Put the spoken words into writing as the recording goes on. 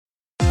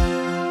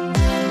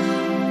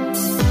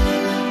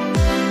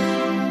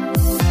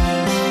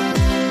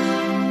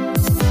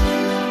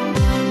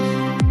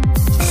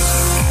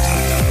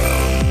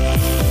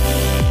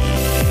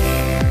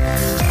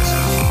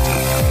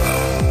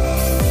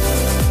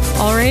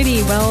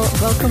Alrighty, well,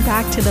 welcome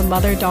back to the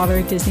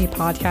Mother-Daughter Disney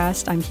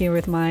podcast. I'm here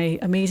with my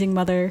amazing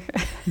mother.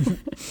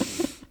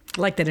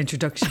 Like that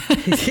introduction.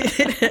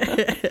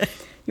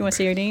 You want to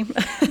say your name?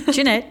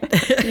 Jeanette.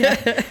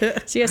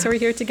 Yeah. So we're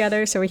here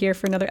together. So we're here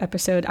for another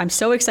episode. I'm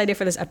so excited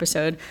for this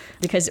episode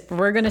because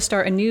we're going to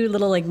start a new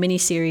little mini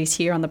series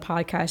here on the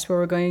podcast where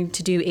we're going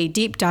to do a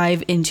deep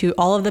dive into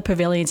all of the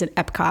pavilions at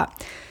Epcot.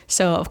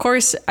 So, of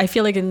course, I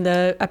feel like in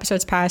the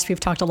episodes past, we've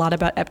talked a lot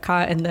about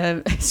Epcot and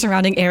the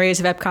surrounding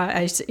areas of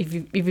Epcot. If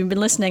you've been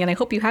listening, and I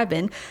hope you have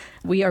been,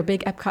 we are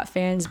big Epcot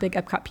fans, big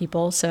Epcot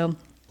people.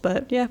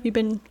 But yeah, we've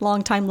been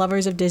longtime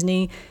lovers of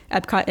Disney.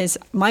 Epcot is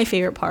my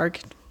favorite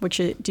park.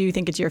 Do you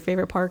think it's your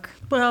favorite park?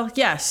 Well,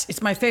 yes,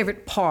 it's my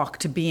favorite park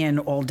to be in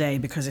all day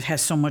because it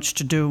has so much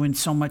to do and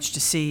so much to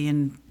see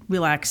and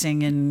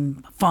relaxing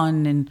and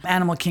fun. And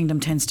Animal Kingdom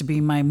tends to be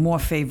my more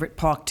favorite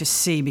park to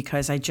see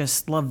because I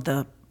just love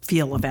the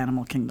feel of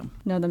Animal Kingdom.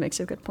 No, that makes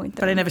a good point,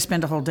 though. But I never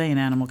spend a whole day in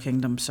Animal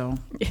Kingdom, so...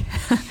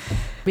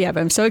 Yeah,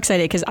 but I'm so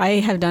excited because I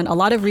have done a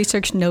lot of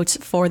research notes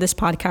for this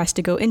podcast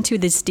to go into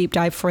this deep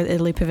dive for the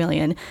Italy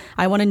Pavilion.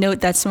 I want to note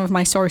that some of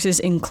my sources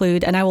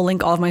include, and I will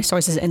link all of my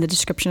sources in the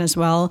description as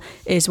well,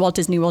 is Walt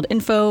Disney World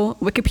Info,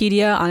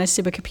 Wikipedia.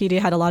 Honestly, Wikipedia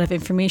had a lot of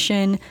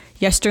information,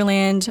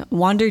 Yesterland,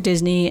 Wander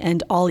Disney,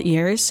 and All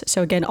Ears.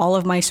 So again, all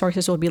of my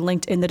sources will be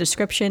linked in the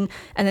description.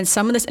 And then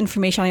some of this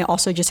information I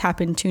also just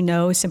happen to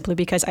know simply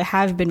because I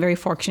have been very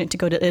fortunate to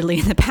go to Italy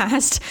in the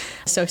past.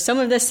 So some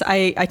of this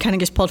I kind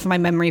of just pulled from my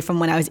memory from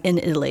when I was in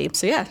Italy.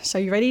 So yeah, so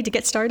you ready to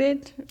get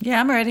started? Yeah,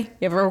 I'm ready.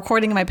 Yeah, we're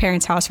recording in my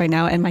parents' house right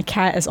now, and my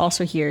cat is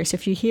also here. So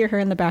if you hear her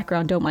in the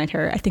background, don't mind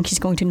her. I think she's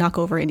going to knock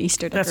over an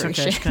Easter decoration. That's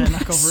okay. She's going to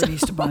knock over an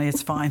Easter bunny.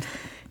 It's fine.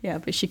 Yeah,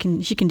 but she can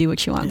do what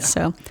she wants.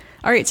 Yeah. So,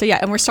 all right. So yeah,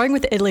 and we're starting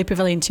with the Italy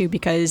Pavilion too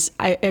because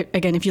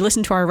again, if you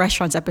listen to our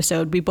restaurants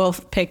episode, we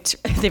both picked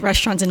the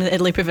restaurants in the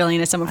Italy Pavilion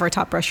as some of our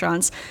top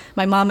restaurants.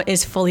 My mom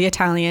is fully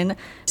Italian,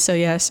 so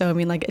yeah. So I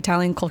mean,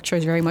 Italian culture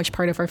is very much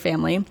part of our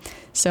family.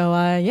 So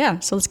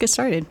so let's get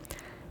started.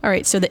 All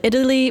right, so the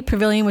Italy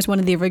Pavilion was one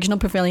of the original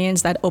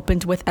pavilions that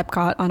opened with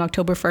Epcot on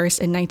October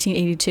 1st in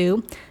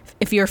 1982.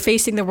 If you're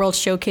facing the World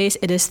Showcase,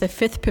 it is the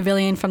fifth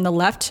pavilion from the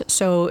left.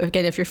 So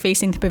again, if you're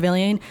facing the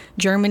pavilion,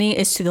 Germany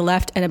is to the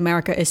left and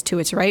America is to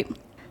its right.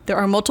 There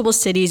are multiple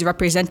cities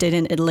represented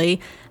in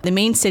Italy. The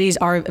main cities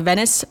are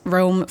Venice,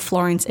 Rome,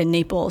 Florence, and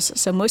Naples.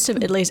 So most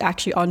of Italy is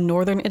actually on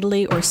northern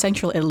Italy or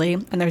central Italy,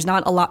 and there's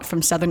not a lot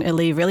from southern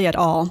Italy really at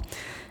all,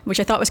 which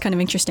I thought was kind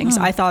of interesting.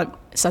 So I thought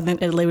southern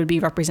Italy would be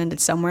represented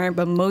somewhere,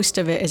 but most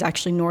of it is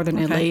actually northern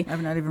Italy.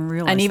 I've not even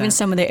realized And even that.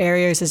 some of the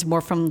areas is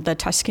more from the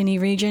Tuscany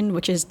region,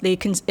 which is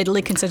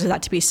Italy considers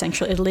that to be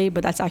central Italy,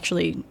 but that's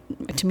actually,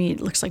 to me, it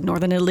looks like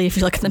northern Italy if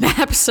you look at the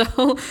map.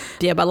 So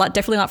yeah, but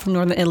definitely not from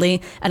northern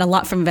Italy and a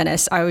lot from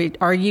Venice. I would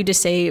argue to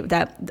say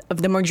that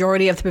the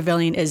majority of the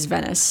pavilion is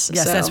Venice.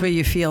 Yes, so. that's where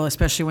you feel,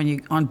 especially when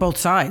you on both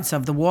sides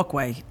of the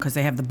walkway, because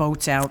they have the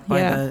boats out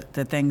by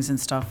the things and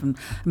stuff. And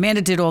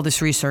Amanda did all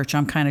this research.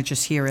 I'm kind of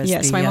just here as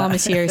yes, my mom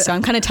is here, so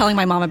I'm kind of telling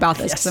my mom about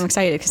this because I'm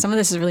excited because some of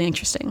this is really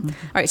interesting. Mm-hmm.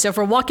 All right, so if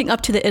we're walking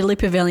up to the Italy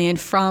Pavilion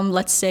from,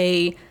 let's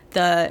say,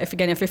 if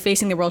you're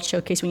facing the World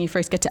Showcase when you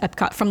first get to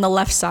Epcot from the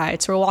left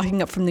side, so we're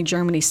walking up from the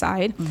Germany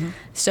side. Mm-hmm.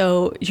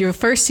 So your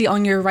first seat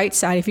on your right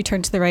side, if you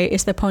turn to the right,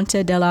 is the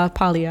Ponte della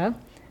Paglia.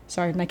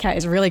 Sorry, my cat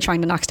is really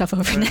trying to knock stuff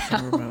over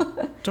now.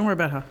 Don't worry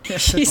about her.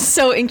 She's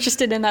so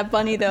interested in that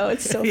bunny, though.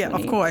 It's so funny. Yeah,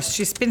 of course.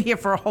 She's been here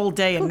for a whole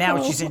day, and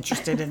now she's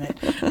interested in it.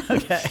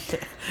 Okay.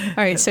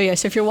 All right. So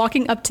if you're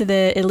walking up to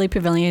the Italy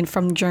Pavilion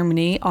from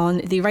Germany, on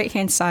the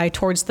right-hand side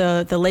towards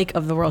the lake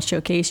of the World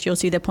Showcase, you'll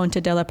see the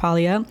Ponte della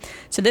Paglia.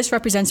 So this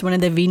represents one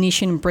of the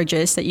Venetian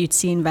bridges that you'd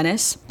see in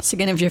Venice. So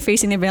again, if you're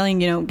facing the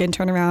pavilion, again,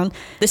 turn around.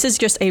 This is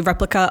just a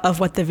replica of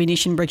what the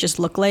Venetian bridges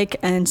look like.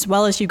 And as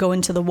well as you go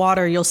into the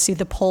water, you'll see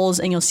the poles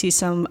and you'll see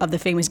some of the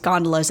famous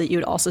gondolas that you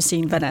would also see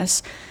in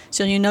Venice.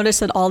 So you notice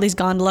that all these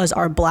gondolas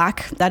are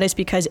black. That is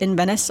because in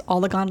Venice,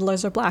 all the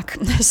gondolas are black.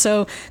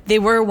 So they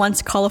were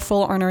once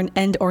colorful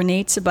and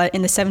ornate, but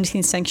in the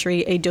 17th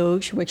century, a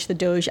doge, which the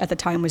doge at the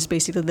time was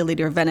basically the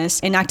leader of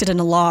Venice, enacted a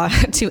law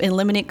to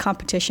eliminate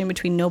competition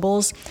between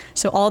nobles.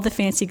 So all the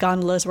fancy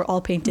gondolas were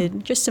all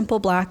painted just simple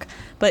black.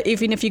 But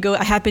even if you go,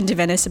 I have been to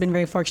Venice, I've been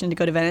very fortunate to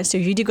go to Venice. So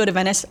if you do go to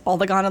Venice, all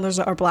the gondolas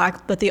are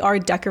black, but they are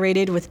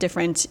decorated with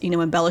different,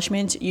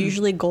 embellishments,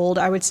 usually gold,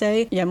 I would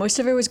say. Yeah, most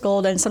of it was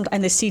gold, and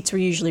the seats were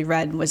usually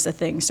red was the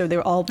thing. So they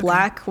were all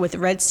black with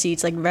red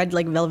seats, like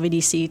velvety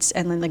seats,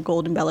 and then the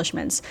gold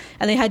embellishments.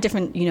 And they had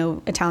different,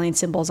 Italian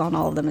symbols on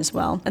all of them as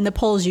well. And the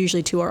poles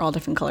usually too are all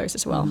different colors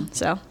as well.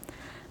 So, all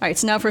right.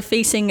 So now if we're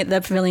facing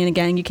the pavilion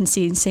again, you can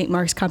see St.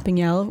 Mark's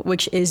Campanile,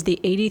 which is the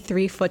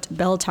 83-foot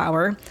bell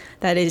tower.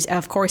 That is,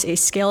 of course, a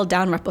scaled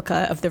down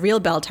replica of the real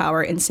bell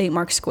tower in St.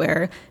 Mark's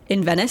Square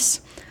in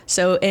Venice.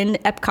 So in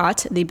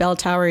Epcot, the bell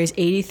tower is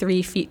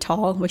 83 feet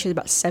tall, which is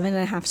about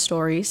 7.5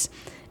 stories.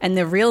 And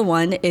the real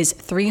one is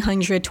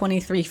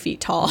 323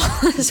 feet tall,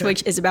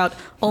 which is about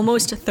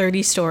almost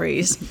 30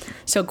 stories.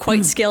 So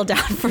quite scaled down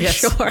for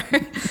sure,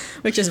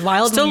 which is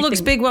wild. Still looks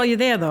big while you're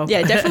there, though. Yeah,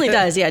 it definitely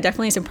does. Yeah,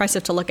 definitely is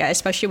impressive to look at,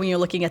 especially when you're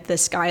looking at the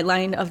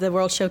skyline of the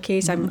World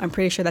Showcase. I'm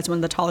pretty sure that's one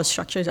of the tallest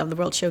structures of the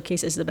World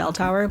Showcase is the bell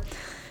tower.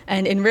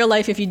 And in real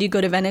life, if you do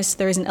go to Venice,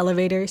 there is an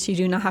elevator, so you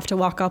do not have to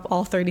walk up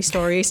all 30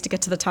 stories to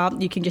get to the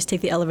top. You can just take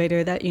the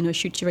elevator that,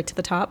 shoots you right to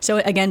the top. So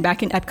again,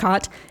 back in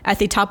Epcot, at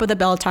the top of the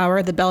bell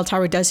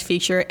tower does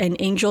feature an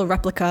angel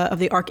replica of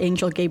the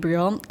Archangel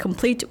Gabriel,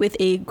 complete with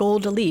a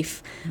gold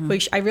leaf,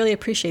 which I really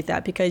appreciate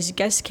that because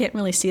guests can't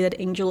really see that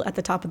angel at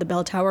the top of the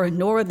bell tower,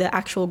 nor the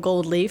actual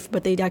gold leaf,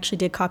 but they actually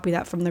did copy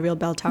that from the real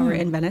bell tower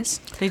in Venice.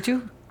 They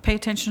do pay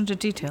attention to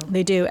detail.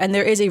 They do. And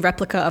there is a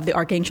replica of the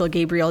Archangel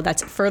Gabriel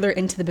that's further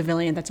into the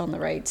pavilion that's on the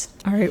right.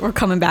 All right, we're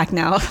coming back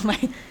now.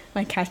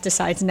 My cat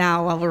decides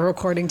now while we're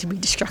recording to be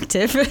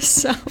destructive.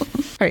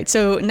 All right,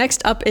 so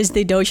next up is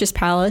the Doge's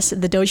Palace.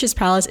 The Doge's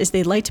Palace is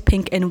the light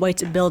pink and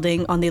white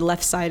building on the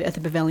left side of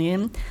the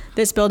pavilion.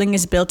 This building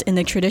is built in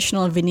the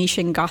traditional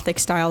Venetian Gothic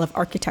style of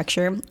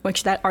architecture,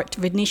 which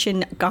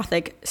Venetian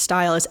Gothic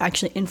style is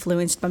actually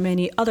influenced by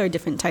many other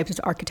different types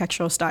of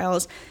architectural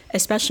styles,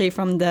 especially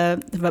from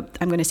I'm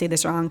going to say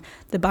this wrong,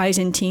 the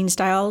Byzantine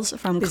styles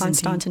from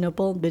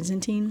Constantinople.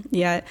 Byzantine?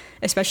 Yeah,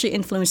 especially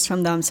influenced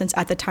from them since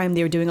at the time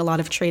they were doing a lot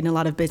of trade and a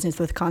lot of business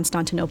with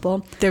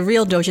Constantinople. The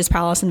real Doge's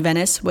Palace in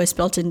Venice was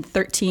built in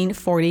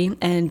 1340,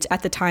 and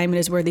at the time it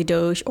is where the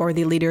Doge, or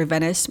the leader of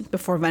Venice,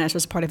 before Venice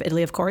was part of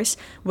Italy, of course,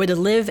 would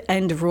live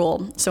and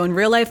rule. So in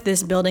real life,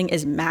 this building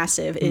is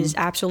massive. It is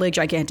absolutely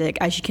gigantic.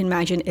 As you can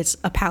imagine, it's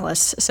a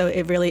palace. So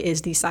it really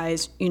is the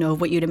size,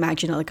 of what you'd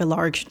imagine like a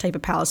large type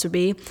of palace would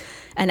be.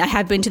 And I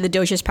have been to the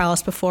Doge's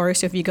Palace before,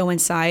 so if you go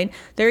inside,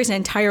 there is an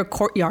entire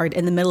courtyard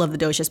in the middle of the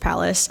Doge's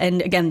Palace.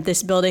 And again,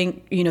 this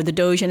building, the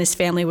Doge and his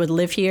family would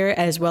live here,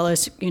 as well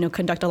as,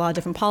 conduct a lot of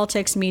different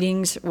politics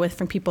meetings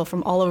from people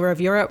from all over of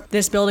Europe.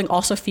 This building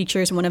also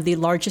features one of the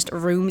largest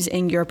rooms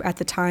in Europe at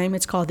the time.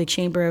 It's called the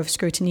Chamber of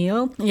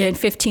Scrutinio. Yeah, in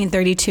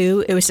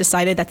 1532, it was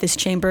decided that this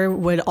chamber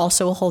would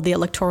also hold the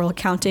electoral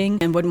counting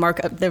and would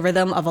mark the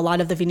rhythm of a lot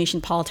of the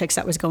Venetian politics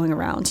that was going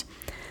around.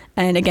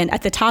 And again,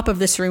 at the top of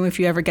this room, if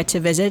you ever get to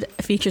visit,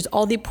 features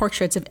all the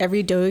portraits of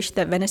every Doge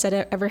that Venice had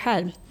ever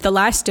had. The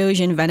last Doge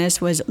in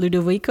Venice was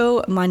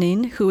Ludovico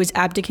Manin, who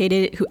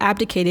abdicated in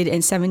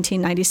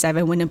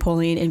 1797 when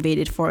Napoleon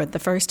invaded for the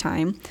first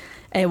time.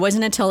 It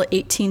wasn't until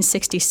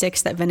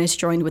 1866 that Venice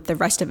joined with the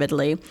rest of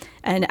Italy.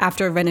 And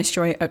after Venice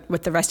joined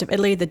with the rest of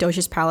Italy, the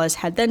Doge's Palace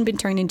had then been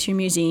turned into a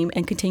museum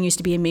and continues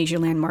to be a major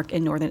landmark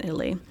in northern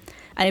Italy.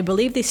 And I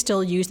believe they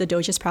still use the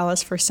Doge's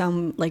Palace for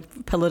some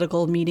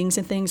political meetings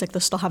and things.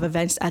 They'll still have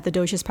events at the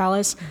Doge's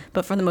Palace,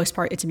 but for the most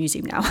part, it's a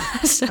museum now.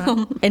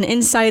 And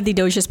inside the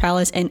Doge's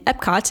Palace in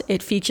Epcot,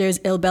 it features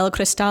Il Bel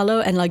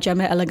Cristallo and La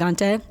Gemma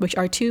Elegante, which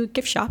are two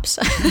gift shops.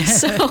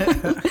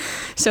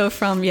 So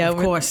from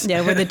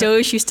where the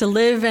Doge used to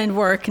live and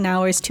work,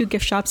 now is two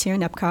gift shops here in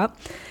Epcot.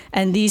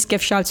 And these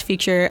gift shops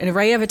feature an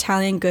array of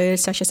Italian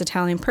goods, such as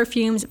Italian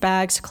perfumes,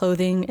 bags,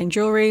 clothing, and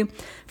jewelry.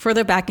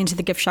 Further back into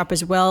the gift shop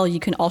as well, you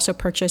can also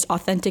purchase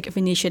authentic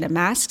Venetian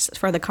masks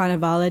for the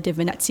Carnevale di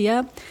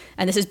Venezia.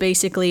 And this is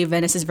basically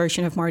Venice's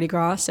version of Mardi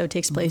Gras, so it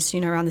takes place,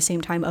 around the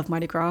same time of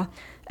Mardi Gras.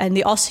 And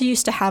they also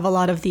used to have a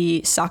lot of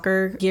the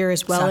soccer gear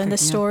as well in the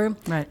store.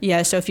 Right.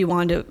 Yeah, so if you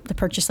wanted to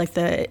purchase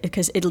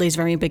because Italy's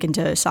very big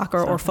into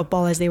soccer or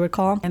football, as they would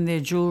call. And their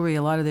jewelry,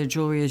 a lot of their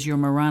jewelry is your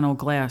Murano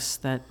glass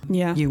that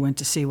you went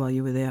to see while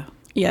you were there.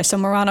 Yeah, so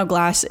Murano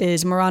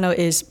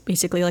is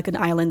basically like an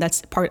island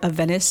that's part of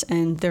Venice,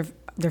 and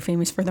they're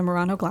famous for the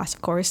Murano glass,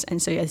 of course.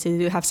 And so yes, they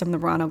do have some of the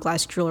Murano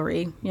glass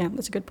jewelry. Yeah,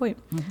 that's a good point.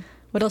 Mm-hmm.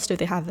 What else do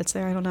they have that's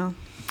there? I don't know.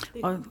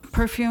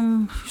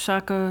 Perfume,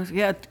 soccer,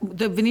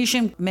 the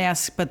Venetian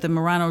mask, but the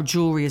Murano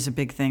jewelry is a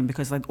big thing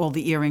because all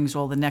the earrings,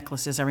 all the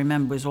necklaces, I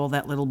remember, is all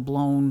that little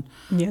blown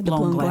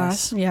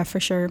glass. Yeah, for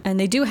sure. And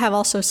they do have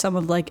also some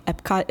of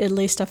Epcot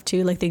Italy stuff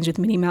too, things with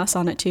Minnie Mouse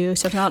on it too.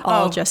 So it's not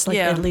all just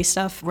Italy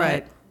stuff.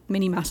 Right.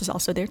 Minnie Mouse is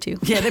also there too.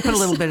 Yeah, they put a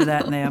little bit of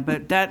that in there,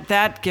 but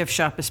that gift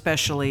shop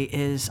especially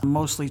is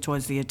mostly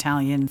towards the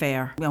Italian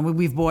fare.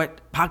 We've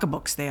bought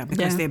pocketbooks there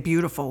because they're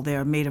beautiful.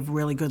 They're made of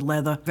really good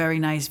leather, very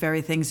nice,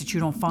 very things that you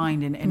don't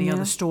find in any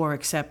other store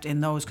except in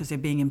those because they're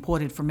being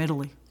imported from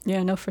Italy.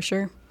 Yeah, no, for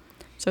sure.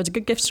 So it's a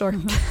good gift store.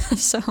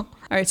 All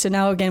right, so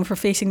now again, for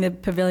facing the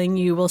pavilion,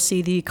 you will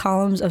see the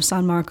columns of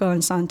San Marco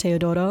and San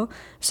Teodoro.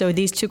 So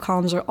these two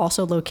columns are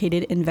also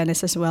located in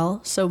Venice as well.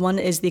 So one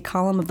is the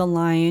column of the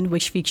lion,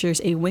 which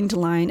features a winged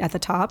lion at the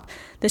top.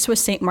 This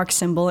was St. Mark's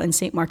symbol, and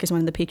St. Mark is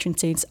one of the patron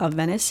saints of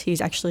Venice. He's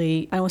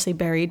actually, I don't want to say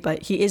buried,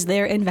 but he is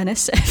there in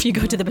Venice if you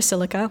go to the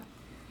basilica.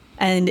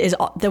 And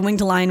the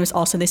winged lion was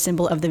also the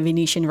symbol of the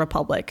Venetian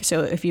Republic.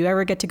 So if you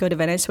ever get to go to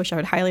Venice, which I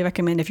would highly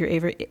recommend if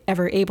you're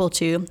ever able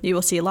to, you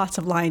will see lots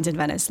of lions in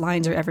Venice.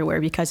 Lions are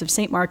everywhere because of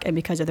St. Mark and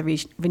because of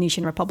the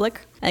Venetian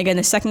Republic. And again,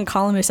 the second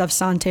column is of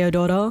San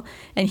Teodoro,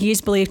 and he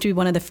is believed to be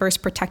one of the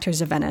first protectors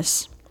of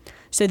Venice.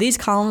 So these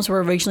columns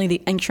were originally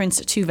the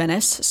entrance to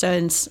Venice. So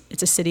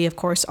it's a city, of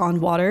course,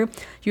 on water.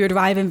 You would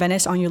arrive in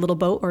Venice on your little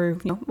boat, or,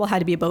 it had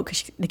to be a boat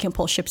because they can't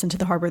pull ships into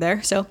the harbor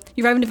there. So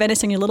you arrive into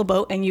Venice on your little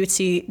boat, and you would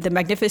see the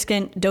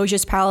magnificent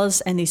Doge's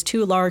Palace and these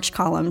 2 large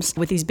columns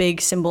with these big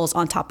symbols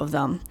on top of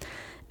them.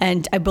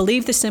 And I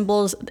believe the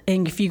symbols,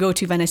 and if you go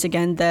to Venice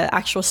again, the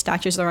actual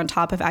statues that are on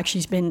top have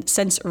actually been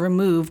since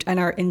removed and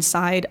are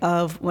inside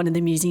of one of the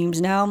museums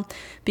now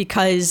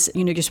because,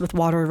 just with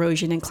water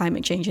erosion and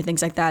climate change and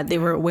things like that, they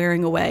were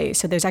wearing away.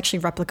 So there's actually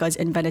replicas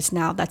in Venice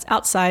now that's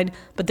outside,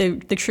 but the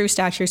true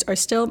statues are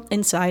still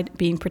inside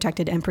being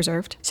protected and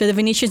preserved. So the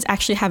Venetians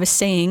actually have a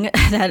saying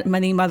that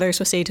many mothers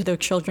will say to their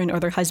children or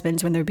their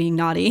husbands when they're being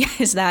naughty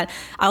is that,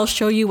 "I'll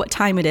show you what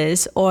time it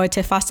is," or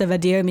 "Te fasta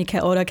vedere mi che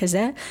ora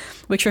che,"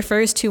 which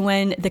refers to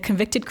when the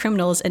convicted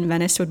criminals in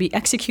Venice would be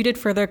executed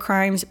for their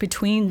crimes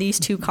between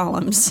these 2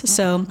 columns.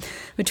 So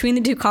between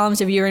the 2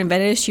 columns, if you were in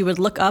Venice, you would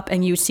look up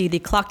and you would see the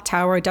clock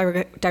tower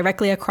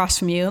directly across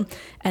from you.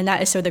 And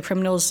that is so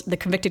the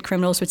convicted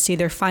criminals would see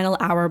their final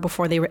hour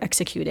before they were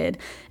executed.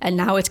 And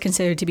now it's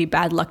considered to be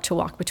bad luck to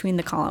walk between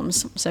the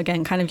columns. So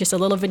again, kind of just a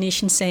little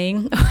Venetian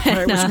saying.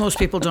 Right, which most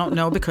people don't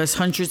know because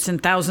hundreds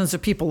and thousands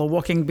of people are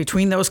walking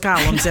between those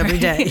columns every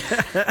day.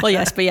 Well,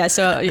 yes, but yeah,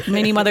 so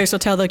many mothers will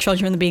tell their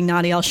children being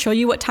naughty, "I'll show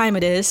you what time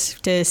it is,"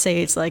 to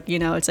say it's like,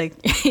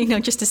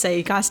 just to say,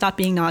 you gotta stop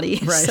being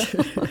naughty. Right.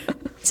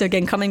 So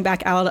again, coming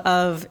back out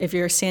of, if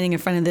you're standing in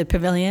front of the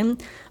pavilion,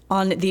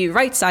 on the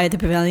right side of the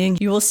pavilion,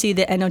 you will see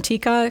the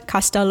Enoteca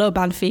Castello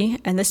Banfi,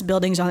 and this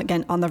building's on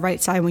the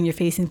right side when you're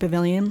facing the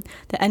pavilion.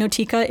 The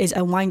Enoteca is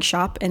a wine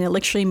shop, and it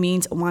literally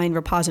means wine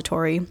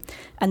repository.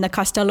 And the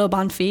Castello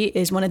Banfi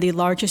is one of the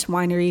largest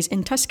wineries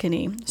in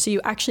Tuscany. So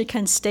you actually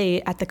can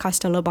stay at the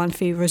Castello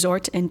Banfi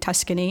Resort in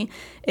Tuscany.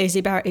 It is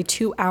about a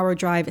 2-hour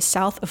drive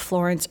south of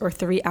Florence or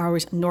 3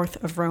 hours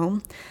north of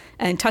Rome.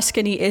 And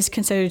Tuscany is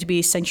considered to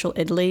be central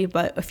Italy,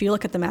 but if you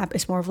look at the map,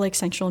 it's more of like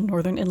central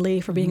northern Italy,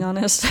 for being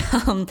honest.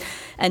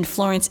 And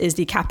Florence is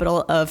the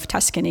capital of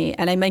Tuscany.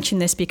 And I mention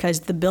this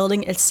because the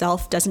building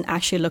itself doesn't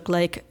actually look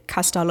like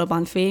Castello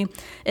Banfi.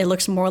 It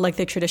looks more like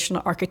the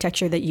traditional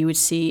architecture that you would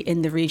see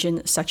in the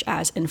region, such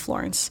as in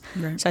Florence.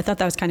 Right. So I thought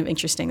that was kind of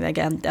interesting.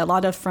 Again, a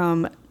lot of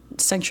from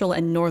central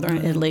and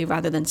northern Italy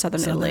rather than southern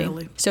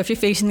Italy. So if you're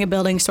facing the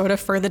building, sort of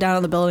further down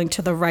on the building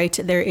to the right,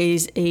 there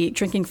is a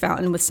drinking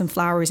fountain with some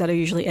flowers that are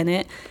usually in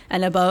it.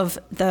 And above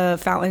the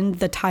fountain,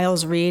 the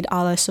tiles read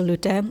 "Alla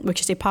Salute,"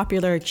 which is a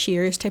popular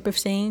cheers type of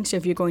saying. So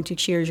if you're going to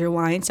cheers your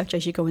wine, such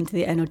as you go into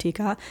the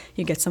Enoteca,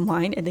 you get some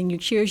wine, and then you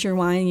cheers your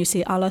wine, you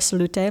say "Alla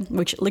Salute,"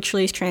 which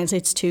literally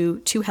translates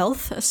to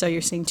health. So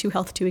you're saying to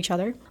health to each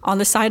other. On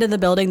the side of the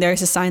building,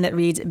 there's a sign that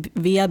reads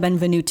 "Via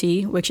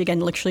Benvenuti," which again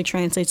literally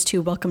translates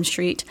to Welcome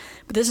Street.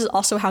 But this is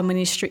also how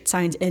many street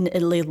signs in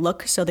Italy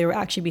look. So there will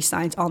actually be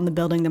signs on the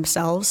building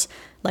themselves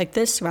like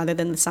this, rather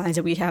than the signs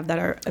that we have that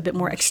are a bit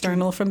more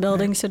external from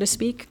buildings, so to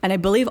speak. And I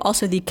believe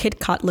also the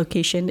KitKat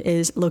location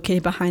is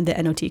located behind the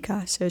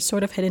Enoteca. So it's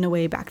sort of hidden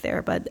away back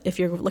there. But if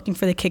you're looking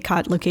for the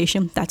KitKat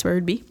location, that's where it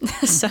would be.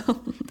 So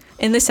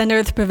in the center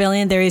of the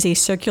pavilion, there is a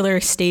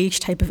circular stage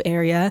type of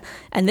area.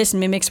 And this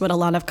mimics what a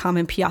lot of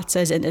common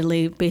piazzas in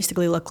Italy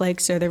basically look like.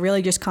 So they're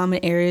really just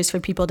common areas for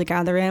people to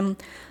gather in.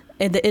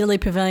 The Italy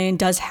Pavilion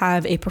does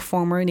have a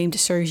performer named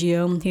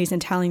Sergio. He's an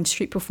Italian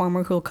street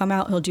performer who will come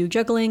out. He'll do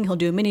juggling. He'll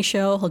do a mini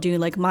show. He'll do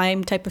like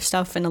mime type of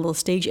stuff in a little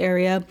stage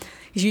area.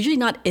 He's usually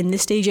not in the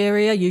stage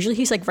area. Usually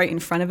he's like right in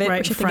front of it. Right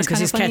which in I think front is because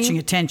kind he's of funny. catching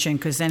attention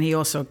because then he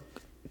also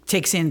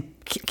takes in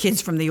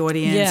kids from the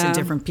audience and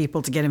different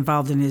people to get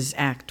involved in his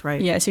act,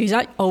 right? Yeah, so he's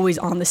not always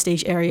on the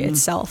stage area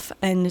itself.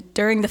 And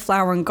during the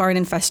Flower and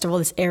Garden Festival,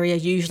 this area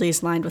usually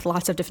is lined with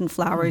lots of different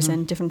flowers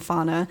and different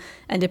fauna.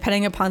 And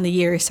depending upon the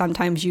year,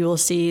 sometimes you will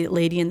see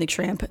Lady and the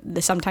Tramp.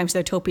 Sometimes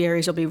their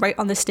topiaries will be right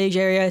on the stage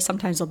area.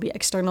 Sometimes they'll be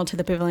external to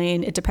the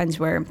pavilion. It depends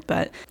where.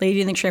 But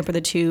Lady and the Tramp are the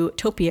 2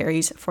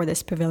 topiaries for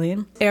this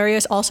pavilion. Area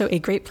is also a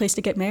great place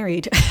to get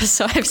married.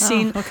 So I've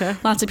seen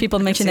lots of people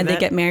mention that they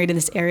get married in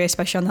this area,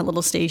 especially on that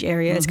little stage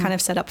area. It's kind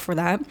of set up for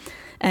that.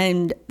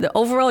 And the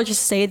overall,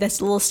 just say this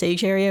little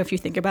stage area, if you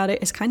think about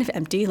it, is kind of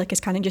empty. Like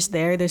it's kind of just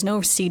there. There's no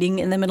seating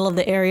in the middle of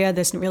the area.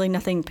 There's really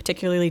nothing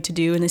particularly to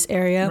do in this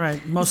area.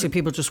 Right. Mostly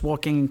people just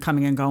walking and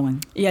coming and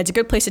going. Yeah, it's a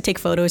good place to take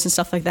photos and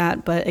stuff like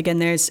that. But again,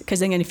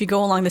 because if you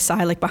go along the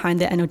side, like behind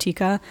the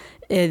Enoteca,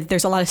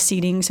 there's a lot of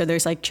seating. So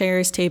there's like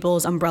chairs,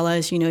 tables,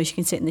 umbrellas, you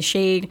can sit in the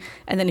shade.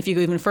 And then if you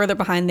go even further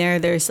behind there,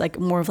 there's like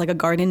more of like a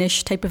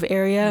gardenish type of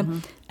area.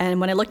 And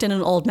when I looked at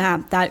an old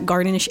map, that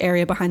gardenish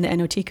area behind the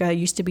Enoteca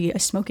used to be a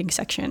smoking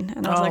section.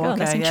 And I was like,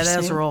 that's interesting.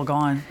 Yeah, those are all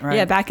gone. Right.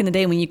 Yeah, back in the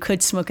day when you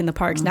could smoke in the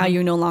parks, now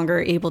you're no longer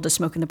able to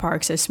smoke in the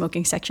parks. There's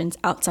smoking sections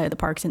outside of the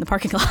parks in the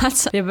parking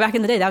lots. Yeah, but back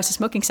in the day, that was a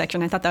smoking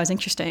section. I thought that was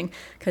interesting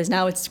because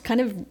now it's kind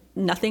of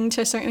nothing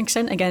to a certain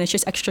extent. Again, it's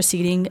just extra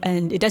seating,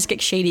 and it does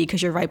get shady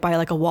because you're right by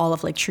like a wall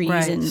of like trees.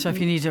 Right. And so if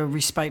you need a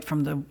respite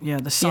from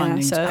the sun,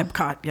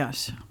 Epcot,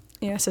 yes.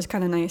 Yeah, so it's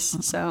kind of nice.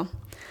 So.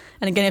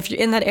 And again, if you're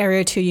in that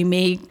area too, you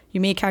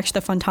may catch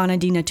the Fontana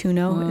di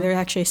Nettuno. There's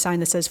actually a sign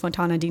that says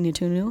Fontana di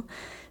Nettuno.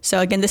 So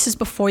again, this is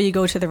before you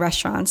go to the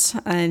restaurants.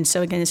 And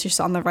so again, it's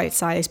just on the right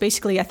side. It's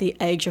basically at the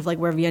edge of like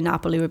where Via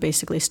Napoli would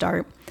basically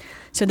start.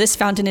 So this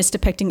fountain is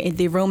depicting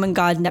the Roman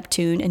god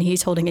Neptune, and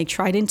he's holding a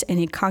trident and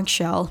a conch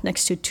shell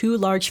next to two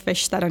large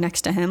fish that are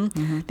next to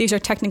him. These are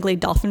technically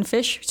dolphin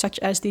fish, such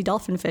as the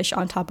dolphin fish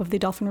on top of the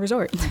dolphin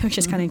resort, which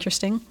is kind of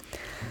interesting.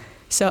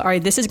 So, all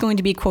right, this is going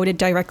to be quoted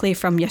directly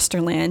from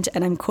Yesterland,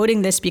 and I'm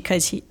quoting this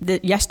because the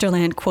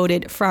Yesterland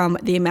quoted from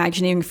the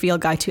Imagineering Field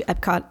Guide to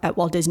Epcot at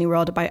Walt Disney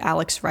World by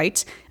Alex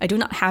Wright. I do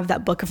not have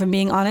that book, if I'm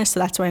being honest, so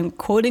that's why I'm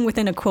quoting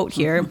within a quote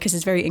here, because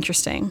it's very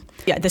interesting.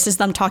 Yeah, this is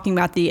them talking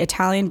about the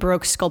Italian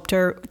Baroque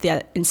sculptor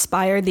that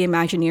inspired the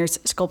Imagineers'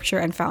 sculpture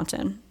and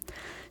fountain.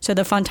 So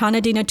the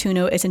Fontana di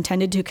Nettuno is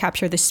intended to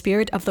capture the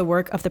spirit of the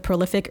work of the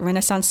prolific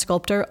Renaissance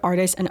sculptor,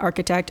 artist, and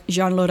architect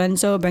Gian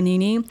Lorenzo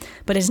Bernini,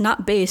 but is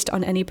not based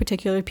on any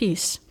particular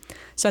piece.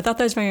 So I thought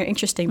that was very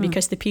interesting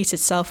because the piece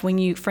itself, when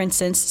you, for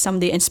instance, some of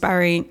the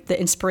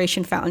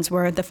inspiration fountains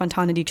were the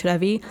Fontana di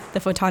Trevi, the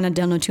Fontana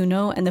del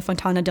Nettuno, and the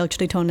Fontana del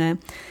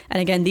Tritone. And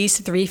again, these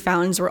three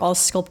fountains were all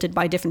sculpted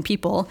by different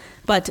people,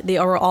 but they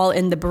are all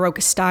in the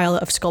Baroque style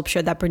of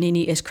sculpture that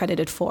Bernini is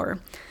credited for.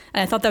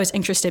 And I thought that was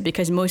interesting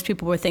because most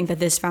people would think that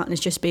this fountain is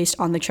just based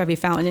on the Trevi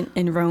Fountain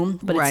in Rome,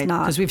 but it's not.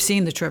 Right, because we've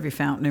seen the Trevi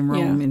Fountain in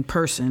Rome in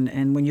person,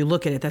 and when you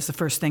look at it, that's the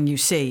first thing you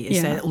see,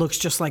 is that it looks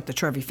just like the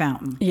Trevi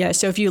Fountain. Yeah,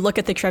 so if you look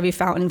at the Trevi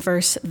Fountain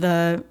versus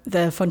the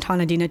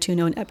Fontana di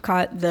Nettuno in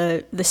Epcot,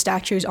 the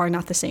statues are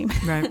not the same.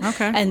 Right,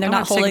 okay. And they're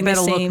not holding the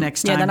same.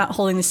 Next time. Yeah, they're not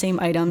holding the same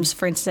items.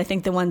 For instance, I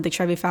think the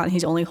Trevi Fountain,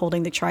 he's only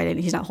holding the trident,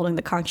 he's not holding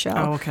the conch shell.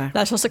 Oh, okay.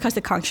 That's also because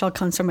the conch shell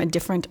comes from a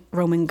different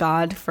Roman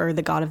god for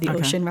the god of the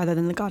ocean rather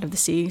than the god of the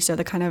sea. So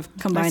they're kind of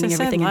combining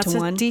everything into one.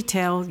 Lots of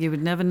detail you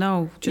would never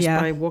know just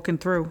by walking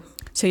through.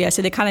 So yeah,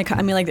 so they kind of,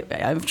 I mean, like,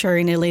 I'm sure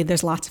in Italy,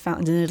 there's lots of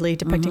fountains in Italy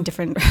depicting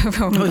different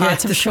Roman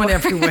gods, I'm sure. One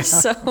everywhere.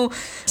 So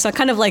I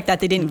kind of like that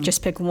they didn't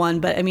just pick one,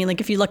 but I mean, like,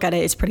 if you look at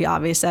it, it's pretty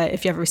obvious that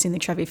if you've ever seen the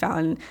Trevi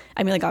Fountain,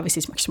 I mean, like, obviously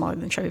it's much smaller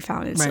than the Trevi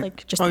Fountain. It's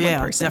like just one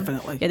person.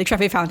 Definitely. Yeah, the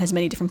Trevi Fountain has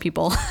many different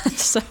people.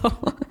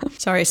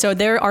 So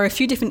there are a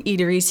few different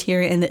eateries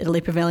here in the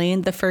Italy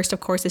Pavilion. The first,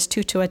 of course, is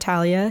Tutto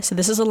Italia. So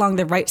this is along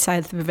the right side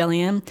of the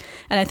pavilion.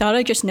 And I thought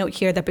I'd just note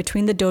here that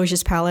between the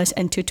Doge's Palace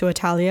and Tutto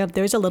Italia,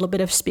 there's a little bit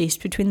of space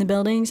between the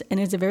buildings, and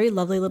it's a very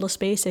lovely little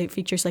space. It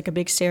features like a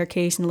big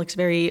staircase and looks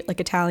very like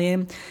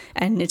Italian,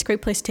 and it's a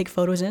great place to take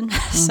photos in.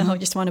 So I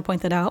just want to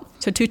point that out.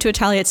 So Tutto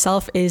Italia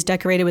itself is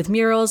decorated with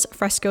murals,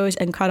 frescoes,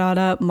 and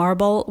Carrara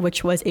marble,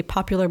 which was a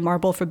popular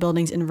marble for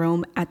buildings in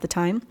Rome at the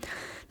time.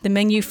 The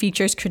menu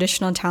features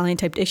traditional Italian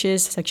type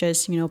dishes such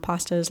as,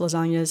 pastas,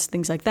 lasagnas,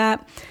 things like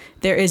that.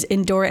 There is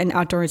indoor and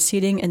outdoor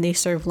seating, and they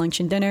serve lunch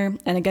and dinner.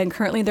 And again,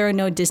 currently there are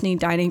no Disney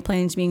dining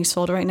plans being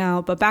sold right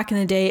now, but back in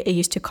the day, it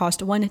used to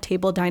cost one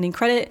table dining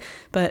credit.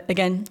 But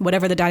again,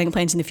 whatever the dining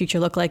plans in the future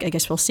look like, I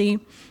guess we'll see.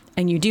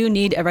 And you do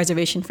need a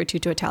reservation for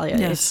Tutto Italia.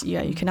 Yes.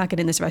 You cannot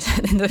get in this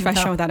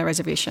restaurant without a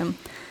reservation.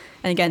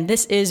 And again,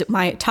 this is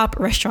my top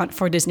restaurant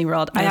for Disney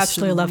World. I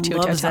absolutely love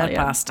Tutto Italia.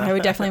 That pasta. I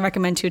would definitely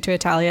recommend Tutto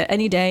Italia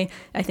any day.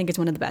 I think it's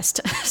one of the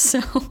best.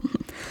 So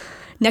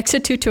next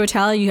to Tutto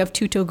Italia, you have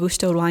Tutto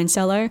Gusto Wine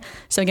Cellar.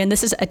 So again,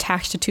 this is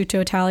attached to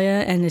Tutto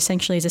Italia and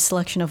essentially is a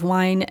selection of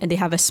wine. And they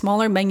have a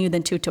smaller menu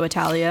than Tutto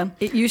Italia.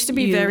 It used to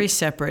be very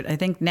separate. I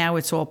think now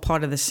it's all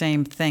part of the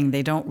same thing.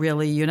 They don't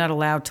really, you're not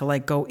allowed to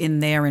like go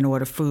in there and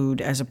order food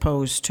as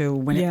opposed to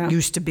when it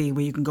used to be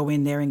where you can go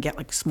in there and get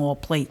like small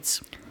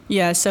plates.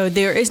 Yeah, so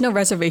there is no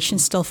reservation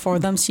still for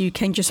them, so you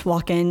can just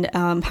walk in.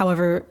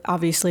 However,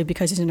 obviously,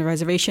 because it's in a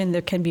reservation,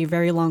 there can be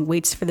very long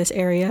waits for this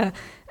area.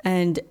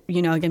 And,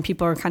 again,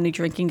 people are kind of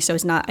drinking, so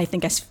it's not, I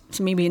think,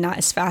 maybe not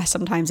as fast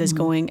sometimes as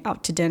going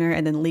out to dinner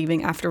and then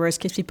leaving afterwards,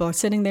 because people are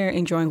sitting there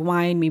enjoying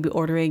wine, maybe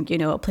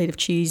ordering, a plate of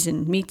cheese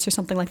and meats or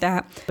something like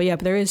that. But yeah,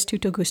 there is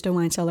Tutto Gusto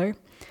Wine Cellar.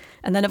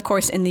 And then, of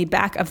course, in the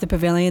back of the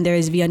pavilion, there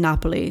is Via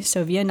Napoli.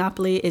 So Via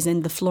Napoli is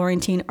in the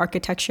Florentine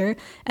architecture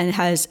and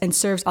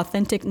serves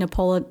authentic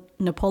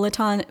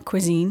Napolitan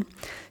cuisine.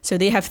 So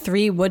they have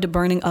 3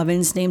 wood-burning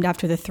ovens named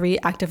after the 3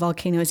 active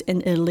volcanoes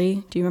in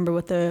Italy. Do you remember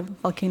what the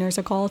volcanoes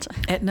are called?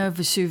 Etna,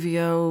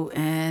 Vesuvio,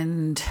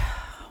 and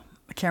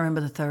I can't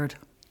remember the third.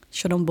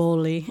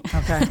 Stromboli.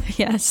 Okay.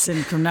 Yes.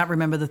 Didn't not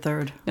remember the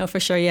third. No, for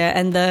sure, yeah.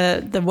 And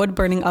the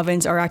wood-burning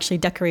ovens are actually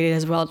decorated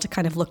as well to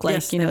kind of look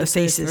like, the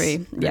faces. 3.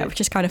 Right. Yeah,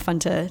 which is kind of fun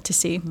to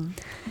see.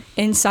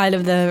 Inside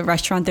of the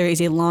restaurant, there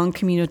is a long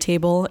communal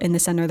table in the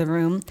center of the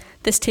room.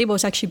 This table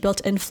is actually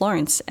built in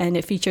Florence, and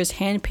it features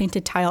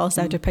hand-painted tiles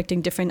that are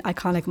depicting different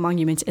iconic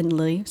monuments in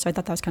Italy. So I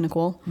thought that was kind of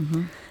cool.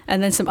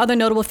 And then some other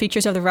notable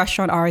features of the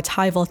restaurant are its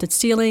high-vaulted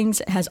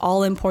ceilings. It has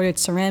all imported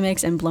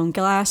ceramics and blown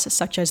glass,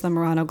 such as the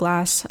Murano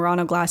glass.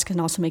 Murano glass can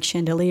also make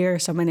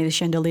chandeliers, so many of the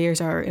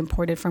chandeliers are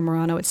imported from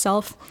Murano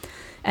itself.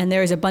 And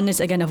there is abundance,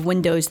 again, of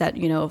windows that,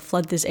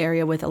 flood this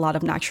area with a lot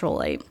of natural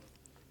light.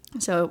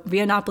 So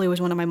Via Napoli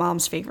was one of my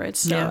mom's favorites.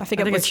 So I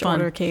forget which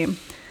order came.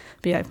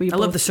 But yeah, I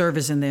love the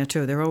servers in there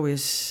too. They're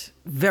always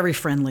very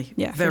friendly.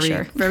 Yeah, very, for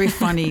sure. very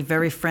funny,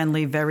 very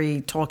friendly,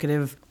 very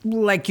talkative.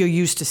 Like you're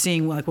used to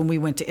seeing, like when we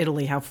went to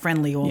Italy, how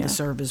friendly all the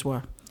servers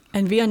were.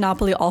 And Via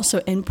Napoli also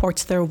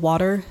imports their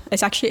water.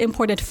 It's actually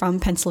imported from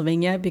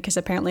Pennsylvania because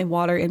apparently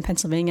water in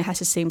Pennsylvania has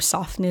the same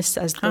softness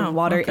as the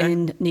water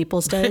in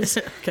Naples does.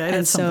 Okay, and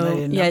that's something I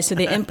didn't know. Yeah, so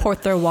they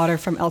import their water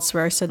from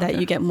elsewhere so that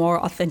you get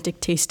more authentic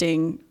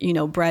tasting,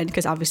 bread,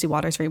 because obviously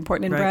water is very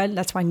important in bread.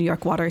 That's why New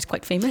York water is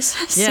quite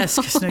famous. Yes,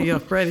 because New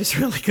York bread is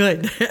really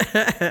good.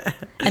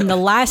 And the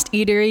last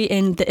eatery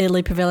in the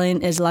Italy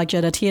Pavilion is La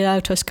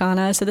Gelateria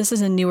Toscana. So this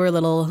is a newer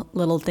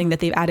little thing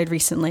that they've added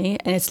recently,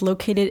 and it's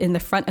located in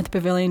the front of the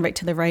pavilion, right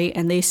to the right,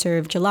 and they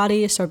serve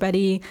gelati,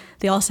 sorbetti.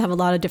 They also have a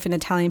lot of different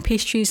Italian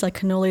pastries like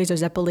cannolis or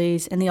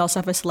zeppoles, and they also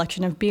have a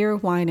selection of beer,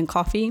 wine, and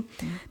coffee.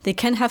 They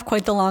can have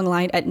quite the long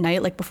line at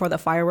night, like before the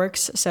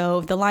fireworks. So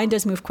the line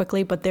does move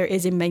quickly, but there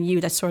is a menu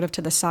that's sort of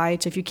to the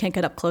side. So if you can't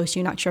get up close,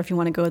 you're not sure if you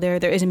want to go there,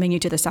 there is a menu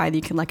to the side that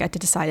you can look at to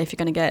decide if you're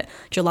going to get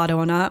gelato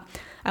or not.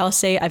 I will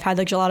say I've had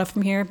the gelato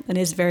from here, and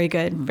it is very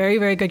good. Very,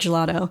 very good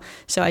gelato.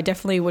 So I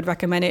definitely would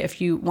recommend it if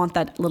you want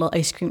that little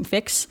ice cream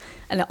fix.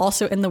 And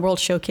also in the World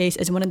Showcase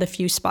is one of the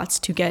few spots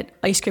to get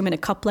ice cream in a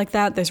cup like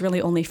that. There's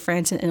really only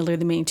France and Italy are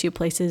the main two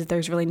places.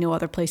 There's really no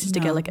other places to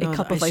get like a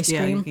cup of ice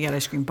cream. You get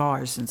ice cream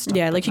bars and stuff.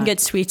 Yeah, like you can get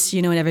sweets,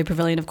 in every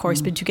pavilion, of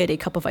course, but to get a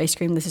cup of ice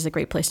cream, this is a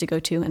great place to go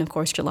to. And of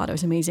course, gelato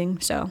is amazing.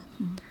 So...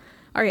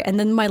 All right, and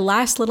then my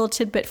last little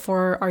tidbit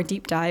for our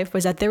deep dive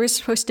was that there was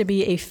supposed to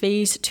be a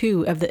phase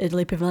 2 of the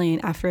Italy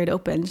Pavilion after it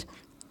opened.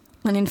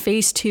 And in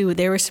phase 2,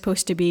 there was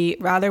supposed to be,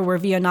 rather where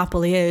Via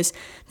Napoli is,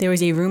 there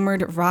was a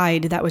rumored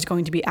ride that was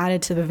going to be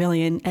added to the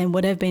pavilion and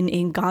would have been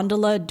a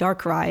gondola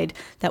dark ride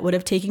that would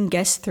have taken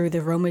guests through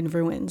the Roman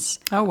ruins.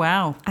 Oh,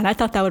 wow. And I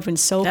thought that would have been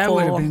so cool. That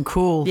would have been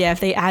cool. Yeah, if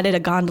they added a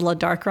gondola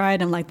dark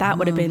ride, I'm like, that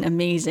would have been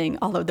amazing.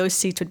 Although those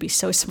seats would be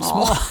so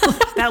small.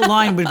 That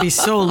line would be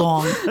so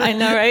long. I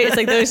know, right? It's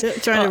like those...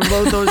 Trying to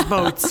load those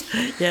boats.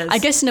 Yes. I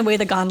guess in a way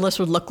the gondolas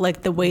would look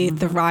like the way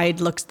the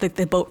ride looks, like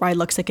the boat ride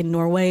looks like in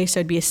Norway. So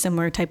it'd be a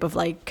similar type of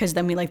because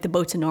the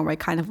boats in Norway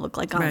kind of look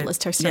like gondolas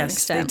to a certain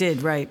extent. Yes, they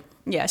did, right.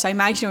 Yeah, so I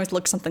imagine it would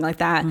look something like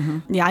that.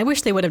 Yeah, I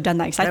wish they would have done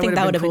that because I think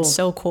that would have been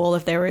so cool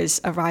if there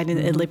was a ride in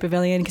the Italy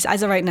Pavilion. Because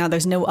as of right now,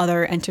 there's no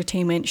other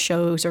entertainment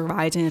shows or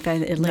rides in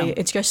Italy. No.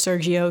 It's just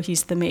Sergio.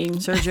 He's the main.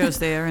 Sergio's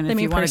there, and if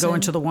you want to go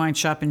into the wine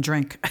shop and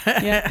drink.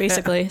 Yeah,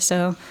 basically.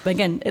 So, but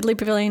again, Italy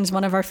Pavilion is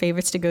one of our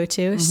favorites to go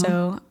to.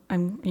 So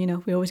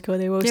we always go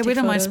there. We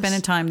don't mind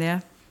spending time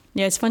there.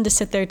 Yeah, it's fun to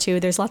sit there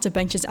too. There's lots of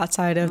benches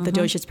outside of the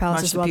Doge's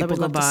Palace as well that we'd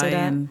love to sit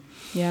at.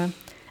 Yeah.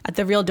 At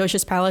the real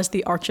Doge's Palace,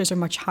 the arches are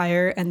much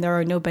higher and there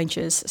are no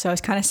benches. So I was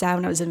kind of sad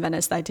when I was in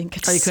Venice that I didn't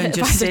get to sit by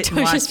the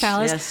Doge's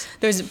Palace. Yes.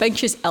 There's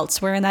benches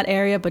elsewhere in that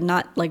area, but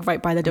not like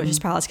right by the Doge's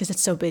Palace because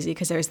it's so busy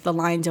because there's the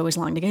lines always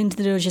long to get into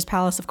the Doge's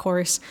Palace, of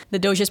course. The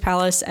Doge's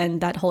Palace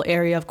and that whole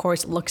area, of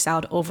course, looks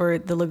out over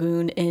the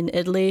lagoon in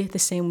Italy the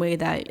same way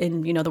that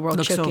in, the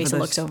World Showcase, it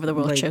looks over the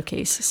World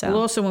Showcase. So.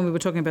 Well, also when we were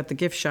talking about the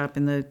gift shop,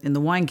 in the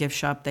wine gift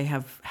shop, they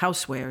have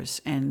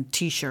housewares and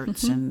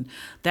T-shirts and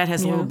that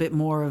has a little bit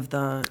more of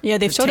the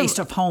taste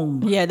of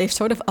home. Yeah, they've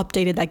sort of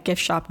updated that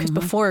gift shop because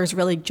before it was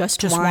really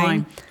just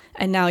wine.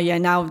 And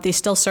now they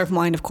still serve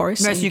wine, of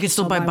course. Right, so you can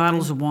still buy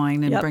bottles of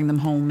wine and bring them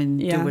home and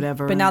do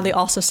whatever. But now they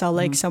also sell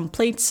some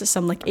plates,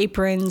 some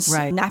aprons,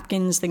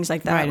 napkins, things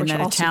like that. Right, and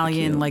that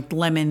Italian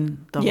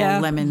lemon, the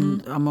whole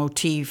lemon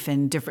motif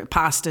and different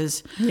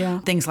pastas,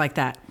 things like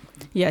that.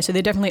 Yeah, so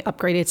they definitely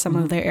upgraded some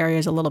of their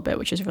areas a little bit,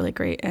 which is really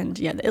great. And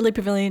yeah, the Italy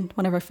Pavilion,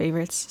 one of our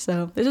favorites.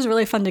 So this is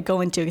really fun to go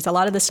into because a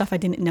lot of the stuff I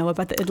didn't know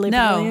about the Italy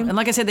Pavilion. And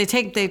like I said, they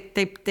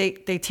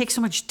take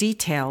so much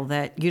detail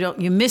that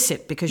you miss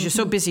it because you're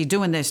so busy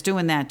doing this,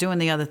 doing that, doing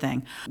the other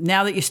thing.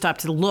 Now that you stop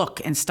to look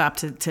and stop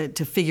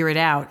to figure it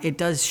out, it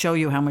does show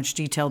you how much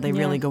detail they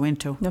really go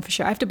into. No, for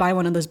sure. I have to buy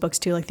one of those books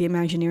too, like the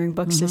Imagineering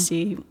books, to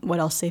see what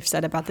else they've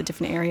said about the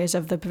different areas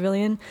of the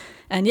pavilion.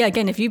 And yeah,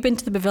 again, if you've been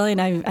to the pavilion,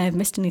 I have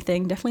missed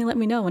anything, definitely let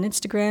me know on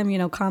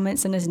Instagram, comment,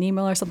 send us an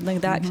email or something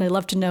like that, because I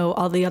love to know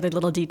all the other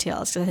little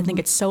details, because I think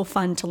it's so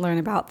fun to learn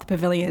about the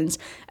pavilions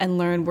and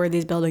learn where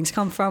these buildings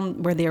come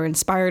from, where they are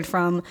inspired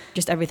from,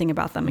 just everything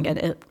about them.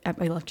 Again, I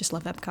just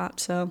love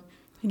Epcot, so...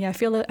 Yeah, I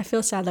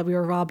feel sad that we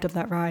were robbed of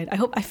that ride.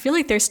 I feel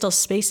like there's still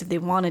space if they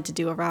wanted to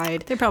do a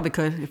ride. They probably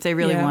could if they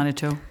really wanted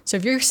to. So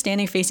if you're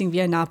standing facing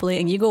Via Napoli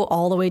and you go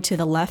all the way to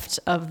the left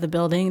of the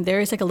building, there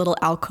is a little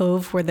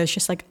alcove where there's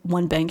just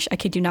one bench. I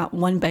kid you not,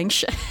 one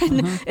bench.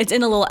 And it's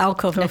in a little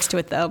alcove next to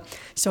it though.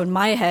 So in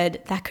my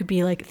head, that could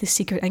be the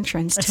secret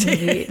entrance to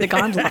the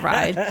gondola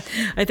ride.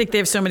 I think they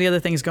have so many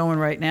other things going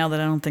right now that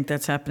I don't think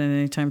that's happening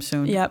anytime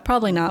soon. Yeah,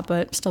 probably not,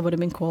 but still would have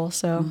been cool.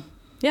 So.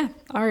 Yeah.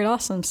 All right.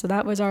 Awesome. So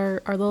that was our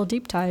little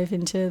deep dive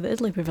into the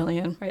Italy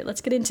Pavilion. All right.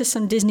 Let's get into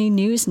some Disney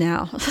news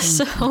now.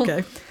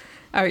 Okay.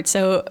 All right,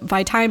 so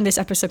by the time this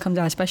episode comes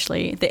out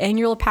especially, the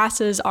annual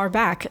passes are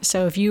back.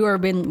 So if you have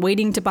been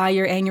waiting to buy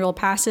your annual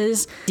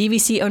passes,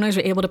 DVC owners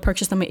were able to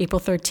purchase them on April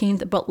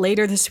 13th, but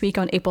later this week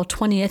on April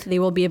 20th, they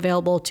will be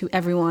available to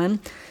everyone.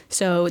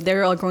 So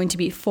there are going to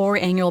be 4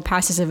 annual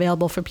passes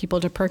available for people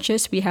to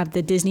purchase. We have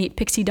the Disney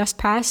Pixie Dust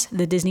Pass,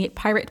 the Disney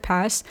Pirate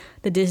Pass,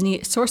 the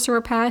Disney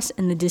Sorcerer Pass,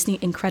 and the Disney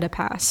Incredi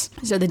Pass.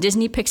 So the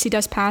Disney Pixie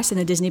Dust Pass and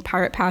the Disney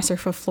Pirate Pass are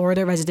for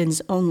Florida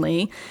residents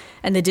only,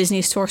 and the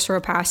Disney Sorcerer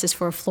Pass is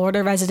for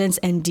Florida residents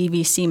and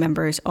DVC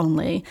members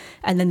only.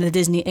 And then the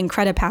Disney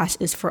Incredi Pass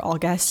is for all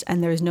guests,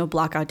 and there's no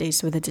blackout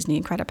days with the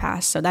Disney Incredi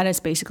Pass. So that is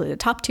basically the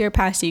top tier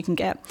pass you can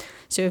get.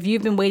 So if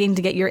you've been waiting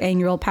to get your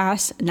annual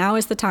pass, now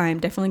is the time.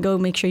 Definitely go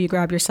make sure you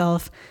grab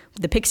yourself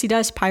the Pixie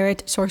Dust,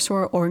 Pirate,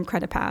 Sorcerer, or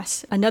Incredi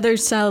Pass. Another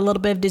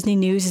little bit of Disney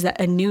news is that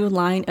a new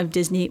line of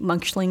Disney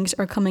Munchlings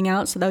are coming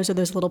out. So those are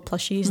those little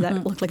plushies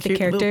that look like the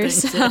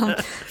characters. Things,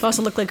 yeah. They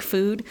also look like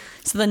food.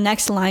 So the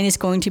next line is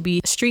going to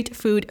be Street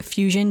Food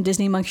Fusion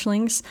Disney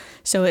Munchlings.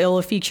 So it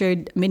will feature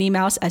Minnie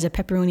Mouse as a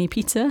pepperoni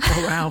pizza.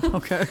 Oh, wow.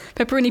 Okay.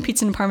 Pepperoni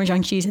pizza and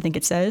Parmesan cheese, I think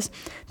it says.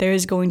 There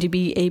is going to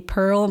be a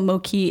Pearl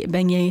Mochi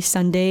Beignet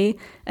Sundae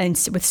and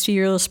with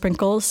cereal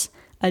sprinkles,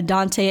 a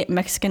Dante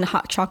Mexican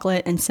hot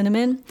chocolate and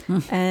cinnamon,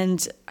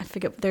 and I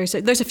forget, there's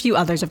a few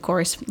others, of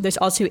course. There's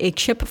also a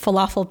chip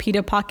falafel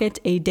pita pocket,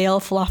 a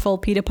Dale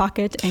falafel pita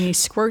pocket, and a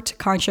squirt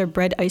concha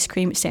bread ice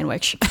cream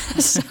sandwich.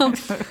 So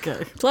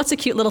lots of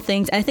cute little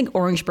things. And I think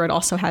Orange Bird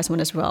also has one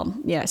as well.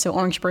 Yeah, so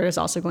Orange Bird is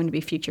also going to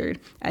be featured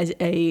as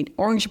a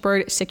Orange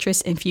Bird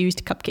citrus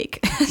infused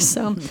cupcake.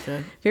 So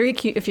very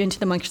cute if you're into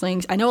the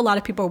Munchlings. I know a lot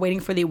of people are waiting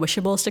for the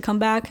Wishables to come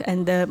back,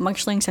 and the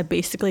Munchlings have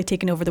basically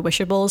taken over the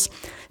Wishables.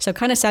 So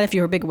kind of sad if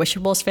you're a big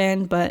Wishables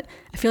fan, but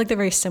I feel like they're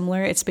very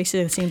similar. It's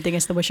basically the same thing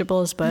as the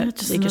Wishables, but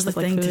they just look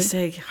like food. To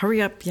say,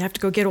 hurry up, you have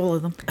to go get all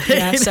of them.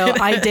 Yeah, so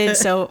I did.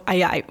 So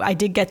I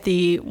did get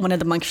one of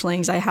the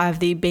Munchlings. I have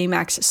the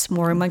Baymax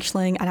S'more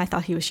Munchling, and I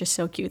thought he was just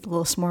so cute, the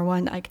little s'more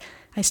one.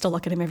 I still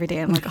look at him every day.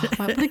 I'm like, oh,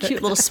 what a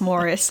cute little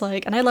s'more. It's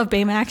like, and I love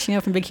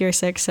Baymax, from Big Hero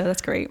 6, so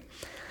that's great.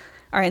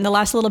 All right, and the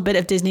last little bit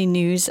of Disney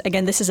news.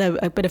 Again, this is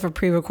a bit of a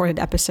pre-recorded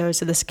episode,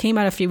 so this came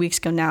out a few weeks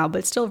ago now, but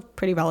it's still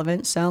pretty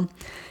relevant. So,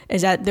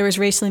 is that there was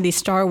recently the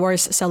Star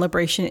Wars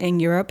celebration in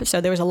Europe.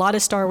 So there was a lot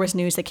of Star Wars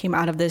news that came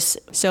out of this.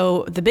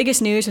 So the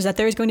biggest news was that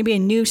there is going to be a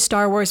new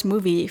Star Wars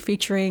movie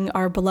featuring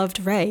our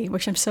beloved Rey,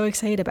 which I'm so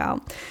excited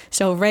about.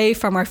 So Rey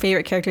from our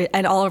favorite character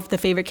and all of the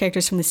favorite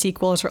characters from the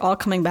sequels are all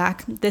coming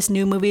back. This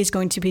new movie is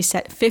going to be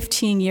set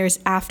 15 years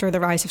after The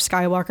Rise of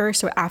Skywalker,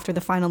 so after the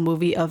final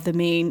movie of the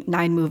main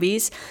 9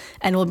 movies,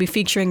 and will be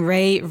featuring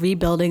Rey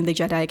rebuilding the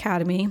Jedi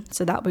Academy.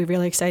 So that will be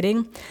really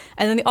exciting.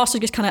 And then they also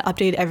just kind of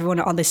updated everyone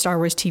on the Star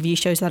Wars TV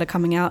shows that are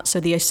coming out.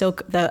 So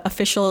the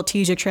official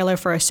teaser trailer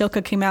for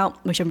Ahsoka came out,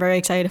 which I'm very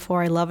excited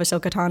for. I love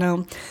Ahsoka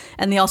Tano.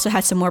 And they also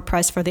had some more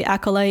press for The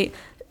Acolyte,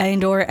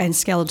 Andor, and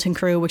Skeleton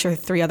Crew, which are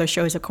 3 other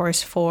shows, of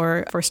course,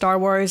 for Star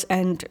Wars.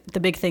 And the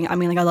big thing, I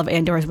love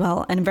Andor as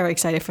well, and I'm very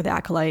excited for The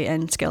Acolyte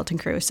and Skeleton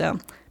Crew. So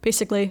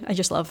basically, I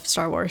just love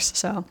Star Wars.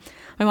 So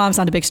my mom's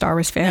not a big Star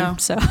Wars fan, no.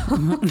 So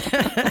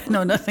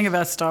know nothing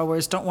about Star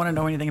Wars. Don't want to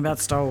know anything about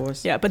Star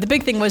Wars. Yeah, but the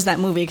big thing was that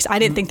movie, because I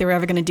didn't think they were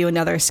ever going to do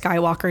another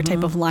Skywalker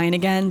type of line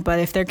again. But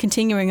if they're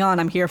continuing on,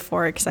 I'm here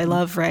for it, because I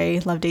love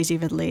Rey, love Daisy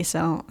Ridley,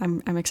 so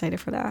I'm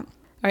excited for that.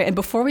 All right, and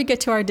before we get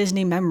to our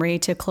Disney memory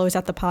to close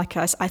out the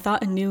podcast, I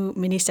thought a new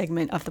mini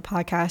segment of the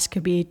podcast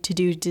could be to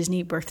do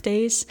Disney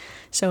birthdays.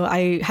 So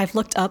I have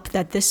looked up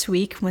that this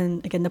week, when,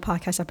 again, the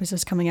podcast episode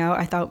is coming out,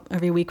 I thought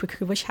every week we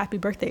could wish happy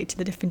birthday to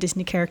the different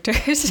Disney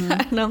characters. I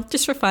don't know,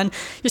 just for fun.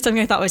 Just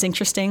something I thought was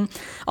interesting.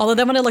 Although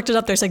then when I looked it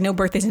up, there's no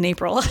birthdays in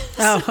April.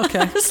 Oh,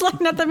 okay. It's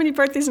not that many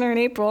birthdays in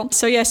April.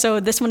 So yeah, so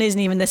this one isn't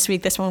even this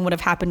week. This one would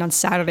have happened on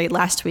Saturday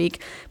last week.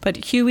 But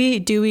Huey,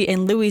 Dewey,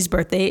 and Louie's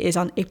birthday is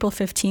on April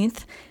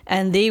 15th.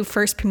 And they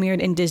first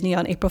premiered in Disney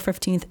on April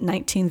 15th,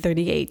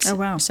 1938. Oh,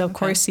 wow. So, of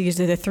course, these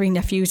are the 3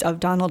 nephews of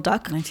Donald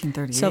Duck.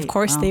 1938. So, of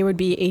course, they would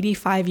be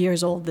 85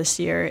 years old this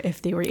year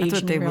if they were aging in real life.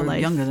 I thought they were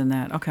younger than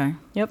that. Okay.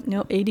 Yep.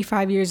 No,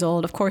 85 years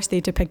old. Of course,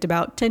 they depict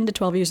about 10 to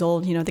 12 years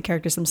old, the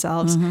characters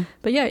themselves.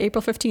 But yeah,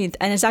 April 15th.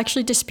 And it's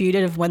actually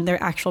disputed of when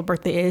their actual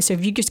birthday is. So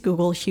if you just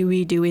Google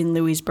Huey, Dewey, and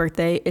Louie's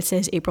birthday, it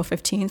says April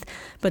 15th.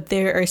 But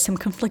there is some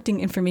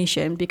conflicting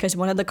information, because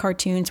one of the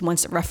cartoons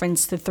once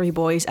referenced the 3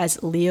 boys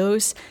as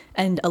Leos,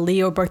 and a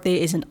Leo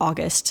birthday is in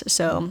August.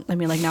 So,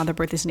 now their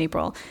birthday's in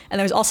April. And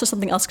there's also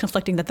something else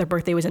conflicting, that their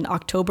birthday was in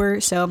October.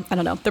 So, I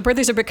don't know. Their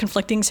birthdays are a bit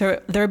conflicting, so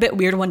they're a bit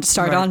weird one to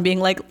start on, being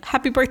like,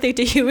 happy birthday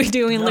to Huey,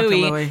 Dewey, and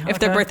Louie, if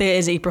their birthday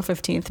is April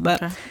 15th.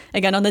 But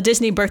again, on the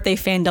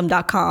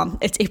DisneyBirthdayFandom.com,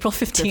 it's April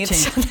 15th.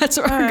 So that's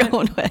what we're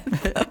going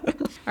with.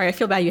 All right, I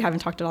feel bad you haven't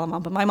talked at all,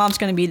 Mom, but my mom's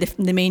going to be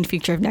the main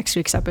feature of next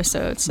week's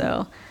episode.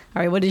 So,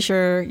 all right, what is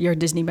your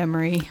Disney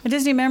memory? A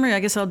Disney memory, I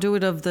guess I'll do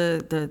it of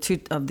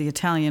the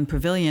Italian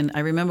Pavilion. I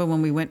remember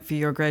when we went for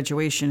your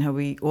graduation, how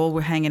we all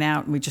were hanging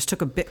out, and we just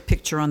took a big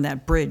picture on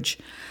that bridge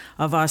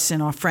of us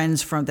and our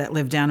friends that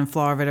lived down in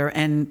Florida,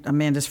 and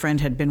Amanda's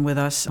friend had been with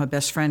us. Her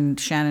best friend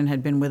Shannon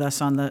had been with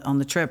us on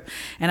the trip,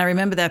 and I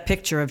remember that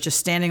picture of just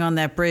standing on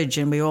that bridge,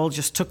 and we all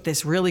just took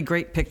this really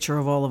great picture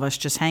of all of us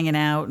just hanging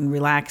out and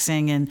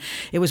relaxing. And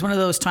it was one of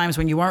those times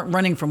when you weren't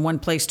running from one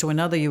place to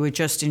another; you were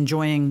just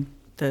enjoying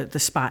the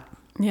spot.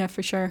 Yeah,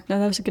 for sure. No,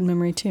 that was a good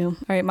memory too.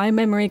 All right, my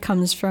memory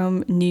comes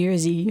from New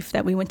Year's Eve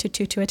that we went to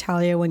Tutto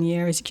Italia one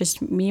year. It was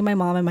just me, my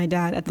mom, and my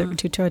dad at the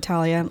Tutto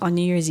Italia on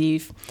New Year's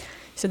Eve.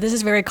 So this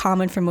is very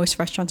common for most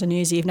restaurants on New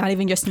Year's Eve, not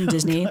even just in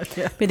Disney. God,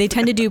 yeah. But they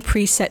tend to do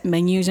preset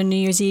menus on New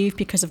Year's Eve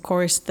because, of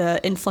course,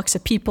 the influx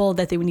of people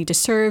that they would need to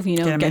serve,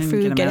 get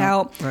food, get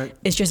out, right,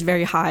 is just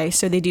very high.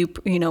 So they do,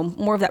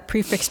 more of that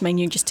prefix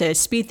menu just to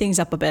speed things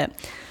up a bit.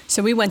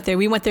 So we went there.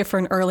 We went there for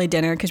an early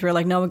dinner because we were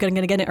like, no, we're going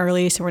to get it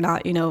early, so we're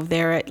not,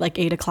 there at like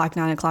 8 o'clock,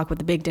 9 o'clock with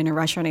the big dinner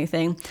rush or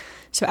anything.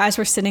 So as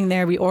we're sitting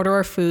there, we order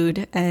our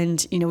food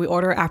and, we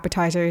order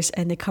appetizers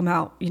and they come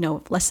out,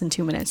 less than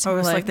 2 minutes. Oh,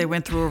 it's like they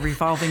went through a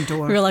revolving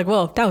door. We were like,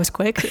 whoa, that was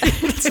quick.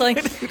 It's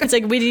like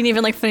we didn't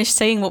even finish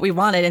saying what we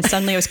wanted and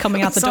suddenly it was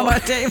coming out the door. On our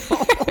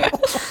table.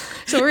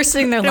 So we're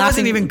sitting there laughing. It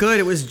wasn't even good.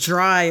 It was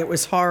dry. It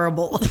was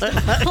horrible.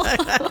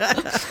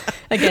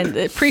 Again,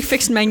 the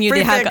prefixed menu,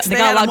 they got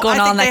a lot going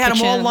on in that kitchen. They had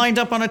them all lined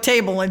up on a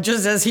table, and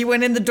just as he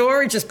went in the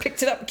door, he just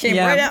picked it up and came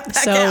right out,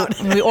 back out.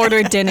 So we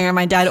ordered dinner.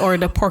 My dad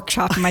ordered a pork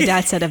chop, and my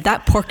dad said, if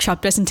that pork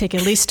chop doesn't take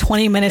at least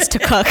 20 minutes to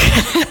cook,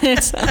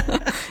 it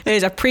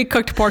is a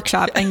pre-cooked pork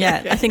chop. And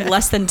yet, I think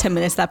less than 10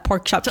 minutes, that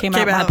pork chop came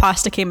out. My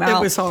pasta came out.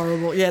 It was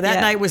horrible. Yeah,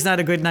 that night was not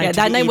a good night. Yeah,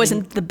 that night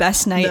wasn't the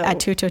best night at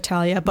Tutto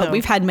Italia, but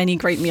we've had many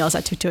great meals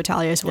at Tutto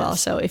Italia as well.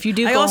 Yes. So if you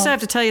do, I also have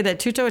to tell you that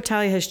Tutto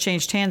Italia has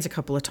changed hands a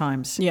couple of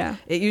times. Yeah,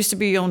 it used to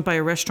be owned by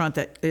a restaurant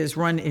that is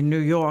run in New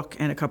York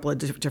and a couple of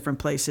different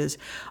places,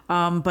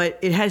 but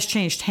it has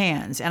changed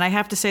hands. And I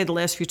have to say, the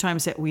last few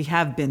times that we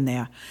have been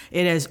there,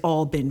 it has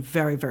all been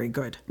very, very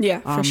good. Yeah,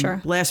 for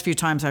sure. Last few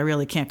times, I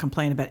really can't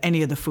complain about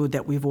any of the food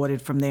that we've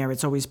ordered from there.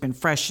 It's always been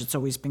fresh. It's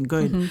always been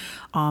good.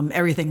 Mm-hmm.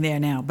 Everything there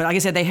now. But like I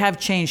said, they have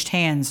changed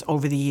hands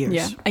over the years.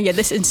 Yeah, and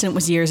this incident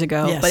was years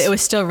ago, but it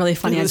was still really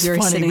funny as we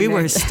were sitting there. We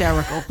were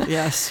hysterical.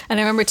 Yes. And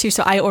I remember too.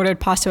 So I ordered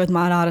pasta with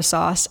marinara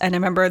sauce, and I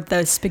remember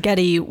the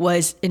spaghetti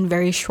was in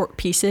very short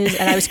pieces,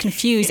 and I was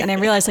confused, and I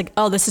realized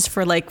this is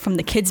for from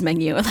the kids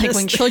menu.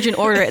 When children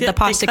order it, the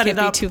pasta can't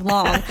be too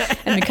long,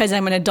 and because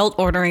I'm an adult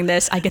ordering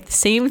this, I get the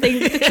same thing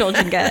that the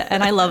children get,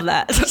 and I love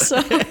that.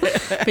 So,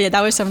 but yeah,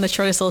 that was some of the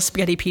shortest little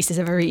spaghetti pieces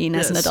I've ever eaten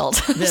as an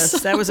adult.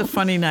 Yes, that was a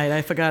funny night.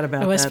 I forgot about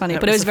that. It was funny,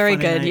 but it was very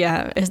good. Night.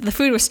 Yeah, the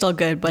food was still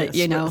good, but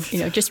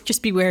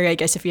just be wary, I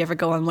guess, if you ever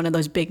go on one of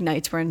those big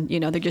nights where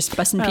they're just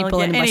busting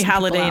people in. Any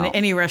holiday, in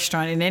any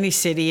restaurant, in any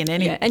city, in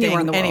anywhere in the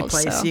world, any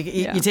place, so,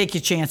 you take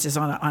your chances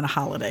on a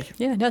holiday.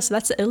 Yeah, no. So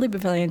that's the Italy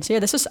Pavilion. So yeah,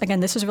 this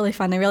was really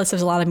fun. I realized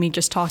there's a lot of me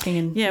just talking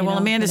and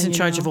Amanda's in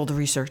charge of all the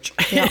research.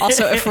 Yeah.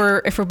 Also, if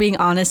we're being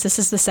honest, this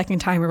is the second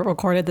time we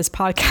recorded this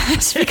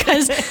podcast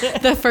because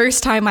the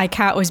first time my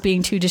cat was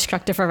being too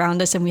destructive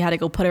around us, and we had to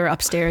go put her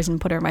upstairs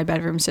and put her in my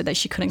bedroom so that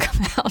she couldn't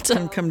come out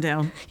and come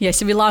down. Yeah,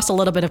 so we lost a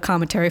little bit of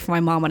commentary from my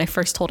mom when I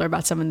first told her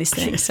about some of these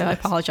things. So I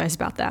apologize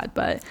about that,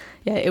 but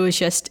yeah, it was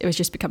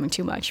just becoming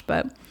too much,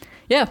 but.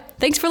 Yeah,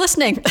 thanks for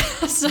listening.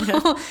 Thanks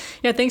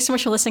so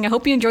much for listening. I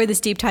hope you enjoyed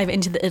this deep dive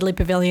into the Italy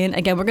Pavilion.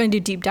 Again, we're going to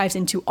do deep dives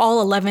into all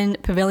 11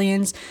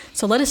 pavilions.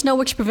 So let us know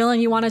which pavilion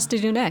you want us to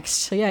do next.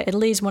 So yeah,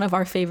 Italy is one of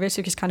our favorites,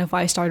 which is kind of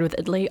why I started with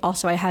Italy.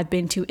 Also, I had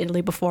been to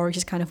Italy before, which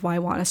is kind of why I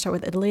want to start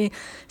with Italy.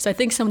 So I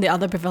think some of the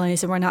other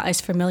pavilions that we're not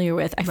as familiar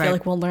with, I feel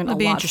like we'll learn a lot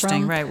from. It'll be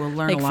interesting, right? We'll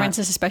learn a lot. For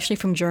instance, especially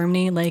from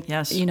Germany.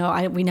 Yes.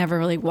 We never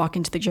really walk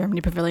into the Germany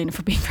pavilion, if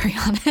we're being very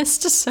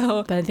honest.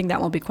 So, but I think that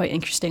will be quite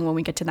interesting when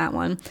we get to that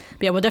one.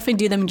 But yeah, we'll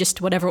definitely do them in just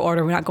whatever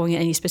order. We're not going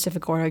in any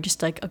specific order,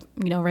 just a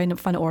random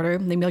fun order.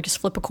 Maybe I'll just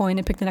flip a coin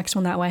and pick the next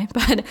one that way.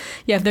 But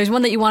yeah, if there's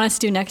one that you want us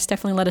to do next,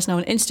 definitely let us know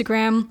on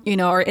Instagram.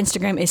 Our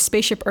Instagram is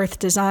Spaceship Earth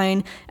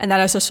Design, and that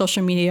is a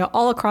social media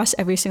all across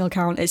every single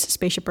account is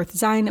Spaceship Earth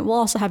Design. We'll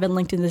also have it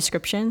linked in the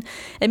description.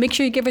 And make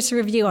sure you give us a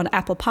review on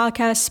Apple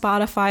Podcasts,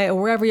 Spotify, or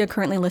wherever you're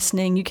currently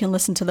listening. You can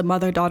listen to the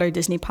Mother-Daughter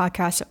Disney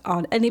podcast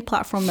on any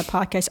platform that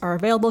podcasts are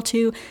available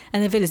to.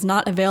 And if it is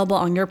not available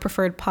on your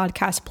preferred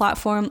podcast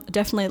platform,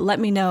 definitely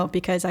let me know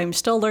because I'm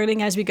still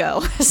learning as we go.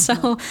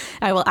 So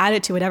I will add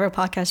it to whatever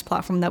podcast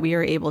platform that we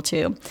are able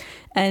to.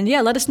 And yeah,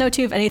 let us know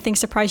too if anything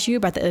surprised you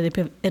about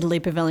the Italy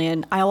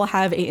Pavilion. I will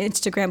have an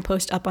Instagram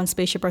post up on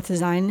Spaceship Earth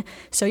Design.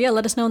 So yeah,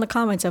 let us know in the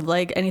comments of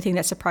anything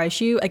that surprised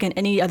you. Again,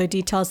 any other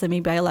details that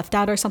maybe I left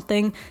out or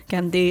something.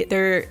 Again,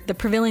 the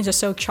pavilions are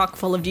so chock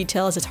full of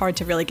details, it's hard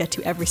to really get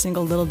to every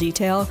single little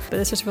detail. But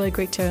this was really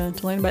great to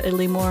learn about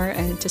Italy more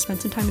and to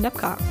spend some time in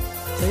Epcot.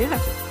 So yeah,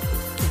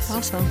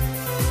 awesome.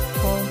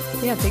 Well,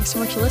 yeah, thanks so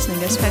much for listening,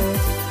 guys. Okay.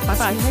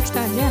 Bye-bye. See you next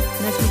time. Yeah,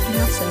 and as Mickey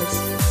Mouse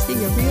says, see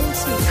you real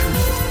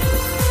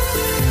soon.